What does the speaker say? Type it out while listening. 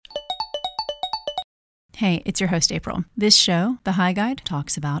Hey, it's your host, April. This show, The High Guide,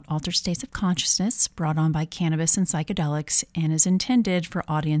 talks about altered states of consciousness brought on by cannabis and psychedelics and is intended for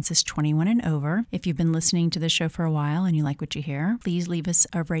audiences 21 and over. If you've been listening to the show for a while and you like what you hear, please leave us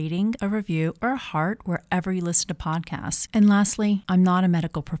a rating, a review, or a heart wherever you listen to podcasts. And lastly, I'm not a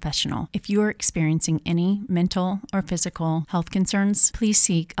medical professional. If you are experiencing any mental or physical health concerns, please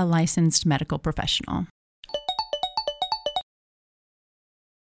seek a licensed medical professional.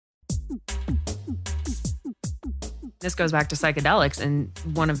 This goes back to psychedelics, and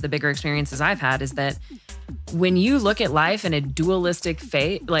one of the bigger experiences I've had is that when you look at life in a dualistic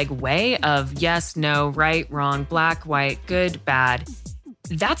way of yes, no, right, wrong, black, white, good, bad,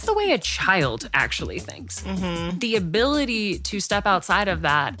 that's the way a child actually thinks. Mm-hmm. The ability to step outside of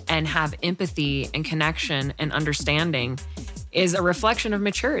that and have empathy and connection and understanding is a reflection of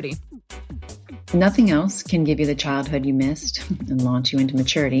maturity. Nothing else can give you the childhood you missed and launch you into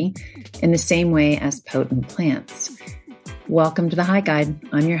maturity in the same way as potent plants. Welcome to The High Guide.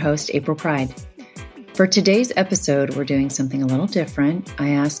 I'm your host, April Pride. For today's episode, we're doing something a little different.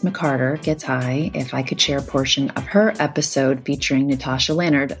 I asked McCarter Gets High if I could share a portion of her episode featuring Natasha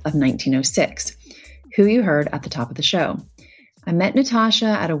Lannard of 1906, who you heard at the top of the show. I met Natasha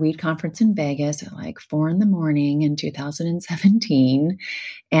at a weed conference in Vegas at like 4 a.m. in 2017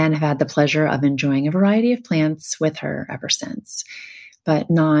 and have had the pleasure of enjoying a variety of plants with her ever since, but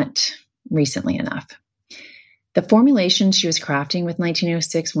not recently enough. The formulation she was crafting with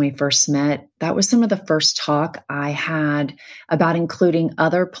 1906 when we first met, that was some of the first talk I had about including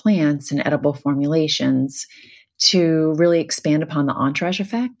other plants in edible formulations to really expand upon the entourage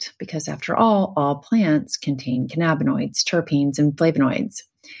effect, because after all plants contain cannabinoids, terpenes, and flavonoids.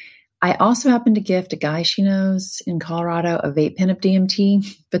 I also happened to gift a guy she knows in Colorado a vape pen of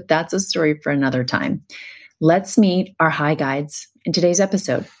DMT, but that's a story for another time. Let's meet our high guides in today's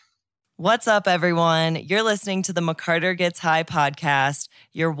episode. What's up, everyone? You're listening to the McCarter Gets High podcast,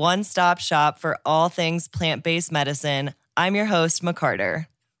 your one-stop shop for all things plant-based medicine. I'm your host, McCarter.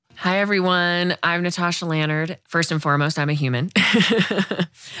 Hi, everyone. I'm Natasha Lannard. First and foremost, I'm a human.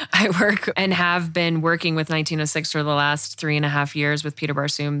 I work and have been working with 1906 for the last 3.5 years with Peter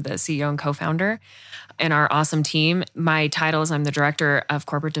Barsoom, the CEO and co-founder, and our awesome team. My title is I'm the Director of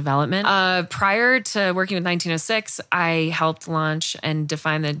Corporate Development. Prior to working with 1906, I helped launch and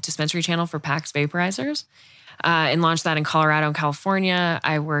define the dispensary channel for PAX vaporizers and launched that in Colorado and California.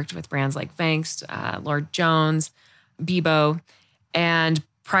 I worked with brands like Vanks, Lord Jones, Bebo, and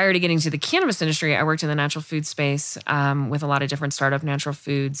prior to getting to the cannabis industry, I worked in the natural food space with a lot of different startup natural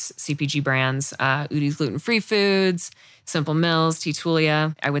foods, CPG brands, Udi's Gluten-Free Foods, Simple Mills,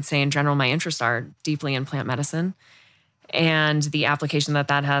 T-Tulia. I would say in general, my interests are deeply in plant medicine and the application that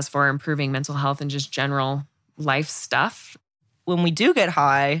has for improving mental health and just general life stuff. When we do get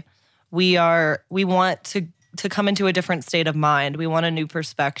high, we want to come into a different state of mind. We want a new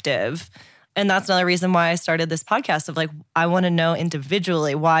perspective. And that's another reason why I started this podcast of I want to know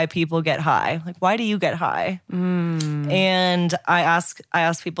individually why people get high. Why do you get high? And I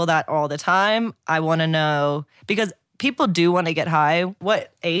ask people that all the time. I want to know, because people do want to get high.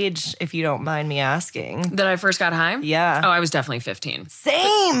 What age, if you don't mind me asking? That I first got high? Yeah. Oh, I was definitely 15.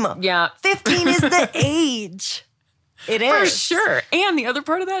 Same. Yeah. 15 is the age. It is. For sure. And the other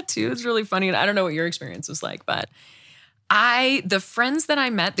part of that too is really funny. And I don't know what your experience was like, but the friends that I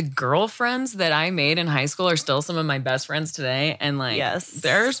met, the girlfriends that I made in high school are still some of my best friends today. And yes.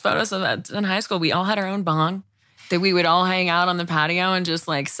 There's photos of that in high school. We all had our own bong that we would all hang out on the patio and just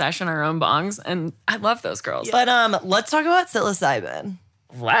session our own bongs. And I love those girls. But let's talk about psilocybin.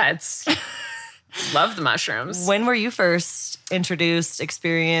 Let's. Love the mushrooms. When were you first introduced,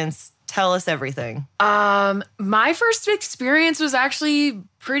 experienced? Tell us everything. My first experience was actually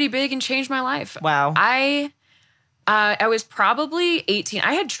pretty big and changed my life. Wow. I was probably 18.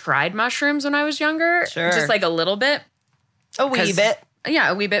 I had tried mushrooms when I was younger. Sure. Just a little bit. A wee bit.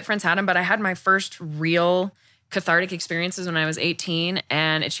 Yeah, a wee bit. Friends had them. But I had my first real cathartic experiences when I was 18,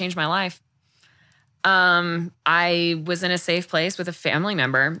 and it changed my life. I was in a safe place with a family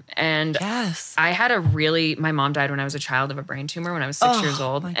member, and yes. my mom died when I was a child of a brain tumor when I was 6 years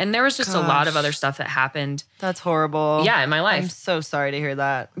old. And there was just a lot of other stuff that happened. That's horrible. Yeah, in my life. I'm so sorry to hear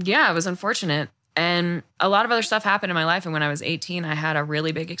that. Yeah, it was unfortunate. And a lot of other stuff happened in my life. And when I was 18, I had a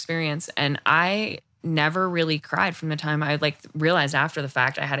really big experience. And I never really cried from the time I realized after the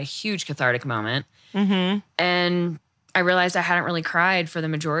fact I had a huge cathartic moment. Mm-hmm. And I realized I hadn't really cried for the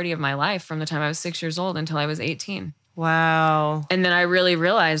majority of my life from the time I was 6 years old until I was 18. Wow. And then I really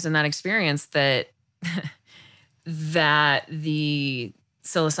realized in that experience that the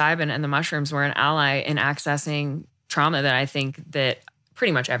psilocybin and the mushrooms were an ally in accessing trauma that I think that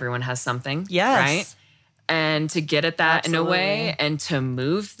pretty much everyone has something. Yes. Right? And to get at that in a way and to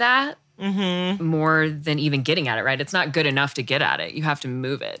move that more than even getting at it, right? It's not good enough to get at it. You have to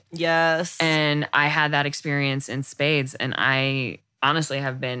move it. Yes. And I had that experience in spades, and I honestly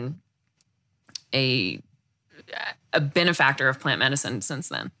have been a benefactor of plant medicine since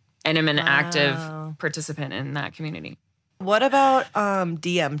then. And I'm an active participant in that community. What about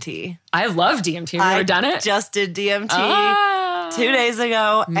DMT? I love DMT. Have you ever done it? Just did DMT 2 days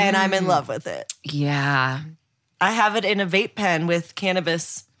ago, and I'm in love with it. Yeah. I have it in a vape pen with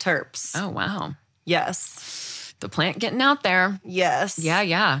cannabis terps. Oh, wow. Yes. The plant getting out there. Yes.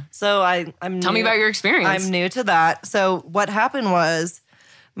 Yeah. So I'm Tell me about your experience. I'm new to that. So what happened was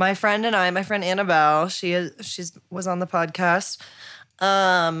my friend Annabelle, she was on the podcast.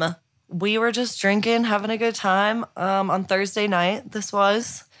 We were just drinking, having a good time on Thursday night, this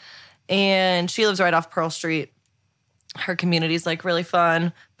was. And she lives right off Pearl Street. Her community's like really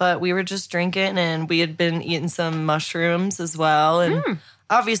fun. But we were just drinking, and we had been eating some mushrooms as well. And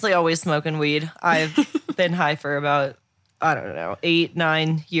obviously always smoking weed. I've been high for about,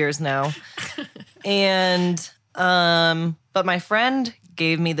 8-9 years now. And but my friend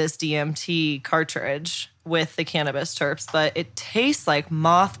gave me this DMT cartridge with the cannabis terps, but it tastes like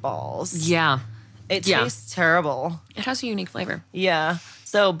mothballs. Yeah. It tastes terrible. It has a unique flavor. Yeah.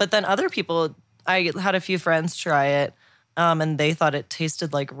 So, but then other people, I had a few friends try it, and they thought it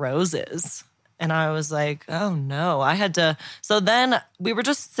tasted like roses. And I was like, oh no, I had to. So then we were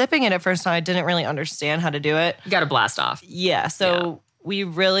just sipping it at first, and I didn't really understand how to do it. You got to blast off. Yeah. So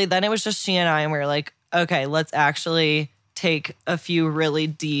then it was just she and I, and we were like, okay, let's actually take a few really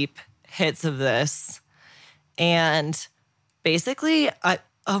deep hits of this. And basically,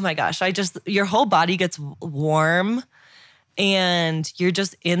 oh my gosh, your whole body gets warm, and you're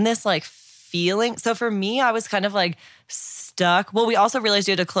just in this like feeling. So for me, I was kind of like stuck. Well, we also realized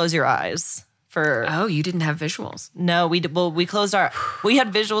you had to close your eyes. Oh, you didn't have visuals? No, we had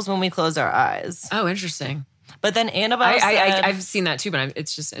visuals when we closed our eyes. Oh, interesting. But then Annabelle said, I've seen that too, but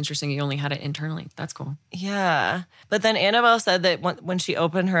it's just interesting. You only had it internally. That's cool. Yeah. But then Annabelle said that when she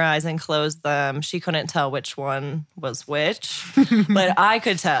opened her eyes and closed them, she couldn't tell which one was which. But I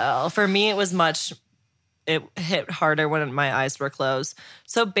could tell. For me, it hit harder when my eyes were closed.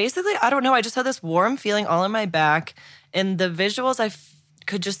 So basically, I don't know. I just had this warm feeling all in my back. And the visuals,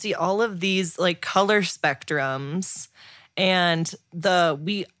 could just see all of these like color spectrums. And the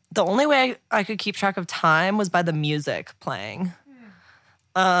only way I could keep track of time was by the music playing.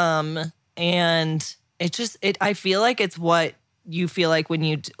 And I feel like it's what you feel like when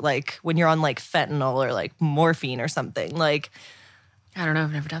you're on like fentanyl or like morphine or something. Like, I don't know.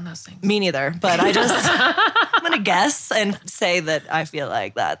 I've never done those things. Me neither. But I'm going to guess and say that I feel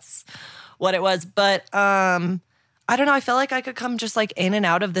like that's what it was. But, I don't know. I felt like I could come just like in and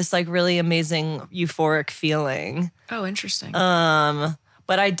out of this like really amazing euphoric feeling. Oh, interesting.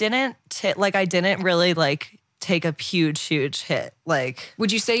 But I didn't really like take a huge hit. Like,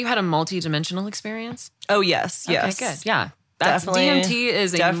 would you say you had a multi-dimensional experience? Oh, yes. Okay, good. Yeah. DMT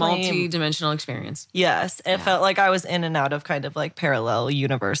is a multi-dimensional experience. Yes. It felt like I was in and out of kind of like parallel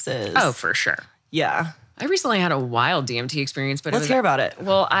universes. Oh, for sure. Yeah. I recently had a wild DMT experience, but let's hear about it.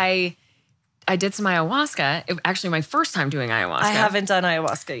 Well, I did some ayahuasca. Actually, my first time doing ayahuasca. I haven't done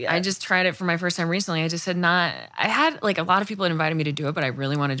ayahuasca yet. I just tried it for my first time recently. I just I had like a lot of people had invited me to do it, but I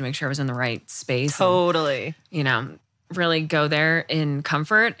really wanted to make sure I was in the right space. Totally. And, really go there in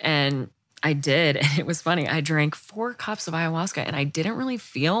comfort. And I did. And it was funny. I drank 4 cups of ayahuasca and I didn't really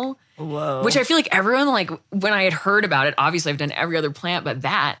feel, which I feel like everyone, like when I had heard about it, obviously I've done every other plant, but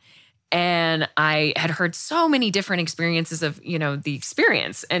that. And I had heard so many different experiences of, the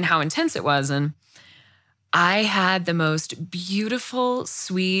experience and how intense it was. And I had the most beautiful,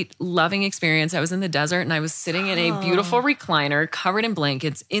 sweet, loving experience. I was in the desert and I was sitting in a beautiful recliner covered in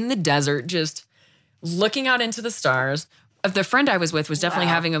blankets in the desert, just looking out into the stars. The friend I was with was definitely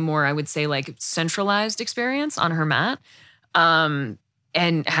having a more, I would say, like centralized experience on her mat. And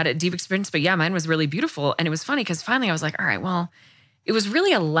had a deep experience. But yeah, mine was really beautiful. And it was funny because finally I was like, all right, well, it was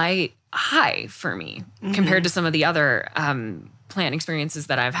really a light high for me compared to some of the other plant experiences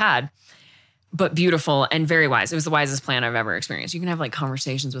that I've had, but beautiful and very wise. It was the wisest plant I've ever experienced. You can have like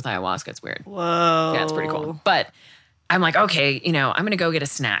conversations with ayahuasca. It's weird. Whoa. Yeah, it's pretty cool. But I'm like, okay, I'm going to go get a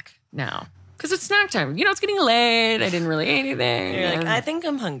snack now. Because it's snack time. It's getting late. I didn't really eat anything. You're like, I think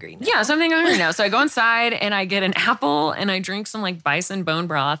I'm hungry now. Yeah, so I'm thinking I'm hungry now. So I go inside and I get an apple and I drink some like bison bone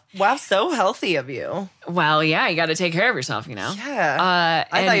broth. Wow, so healthy of you. Well, yeah, you got to take care of yourself, Yeah.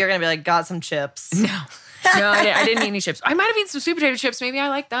 I thought you were going to be like, got some chips. No, I didn't eat any chips. I might have eaten some sweet potato chips. Maybe I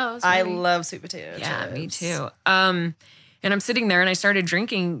like those. Maybe. I love sweet potato chips. Yeah, me too. And I'm sitting there and I started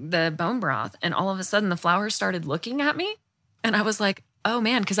drinking the bone broth, and all of a sudden the flowers started looking at me. And I was like, oh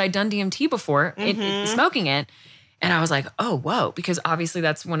man, because I'd done DMT before, smoking it. And I was like, oh, whoa, because obviously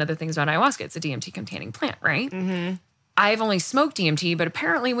that's one of the things about ayahuasca. It's a DMT containing plant, right? I've only smoked DMT, but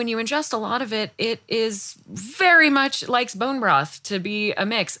apparently when you ingest a lot of it, it is very much likes bone broth to be a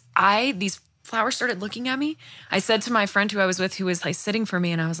mix. These flowers started looking at me. I said to my friend who I was with, who was like sitting for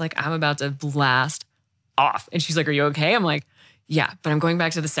me, and I was like, I'm about to blast off. And she's like, are you okay? I'm like, yeah, but I'm going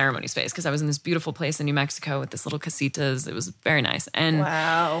back to the ceremony space because I was in this beautiful place in New Mexico with this little casitas. It was very nice. And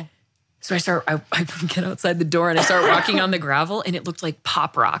wow. So I get outside the door and I start walking on the gravel, and it looked like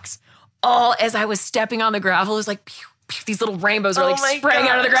pop rocks. All as I was stepping on the gravel, it was like, pew, pew, these little rainbows are like spraying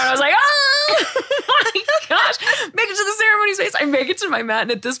out of the ground. I was like, oh my gosh, make it to the ceremony space. I make it to my mat.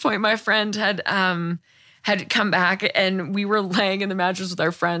 And at this point, my friend had come back, and we were laying in the mattress with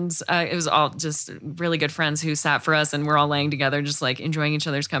our friends. It was all just really good friends who sat for us, and we're all laying together, just like enjoying each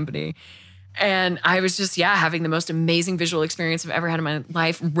other's company. And I was just, having the most amazing visual experience I've ever had in my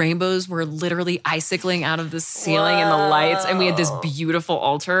life. Rainbows were literally icicling out of the ceiling and the lights. And we had this beautiful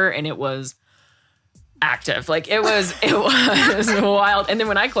altar, and it was active. Like it was wild. And then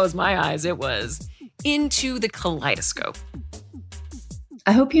when I closed my eyes, it was into the kaleidoscope.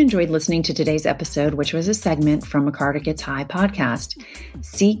 I hope you enjoyed listening to today's episode, which was a segment from McCarter Gets High podcast.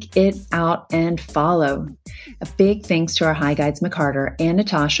 Seek it out and follow. A big thanks to our high guides, McCarter and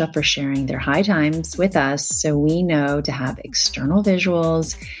Natasha, for sharing their high times with us so we know to have external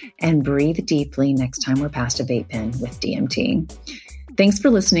visuals and breathe deeply next time we're past a vape pen with DMT. Thanks for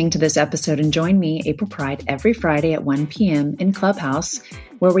listening to this episode, and join me, April Pride, every Friday at 1 p.m. in Clubhouse,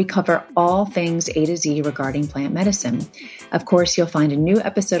 where we cover all things A to Z regarding plant medicine. Of course, you'll find a new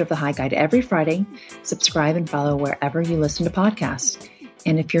episode of The High Guide every Friday. Subscribe and follow wherever you listen to podcasts.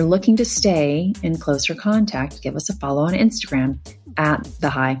 And if you're looking to stay in closer contact, give us a follow on Instagram at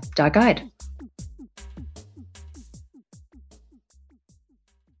thehigh.guide.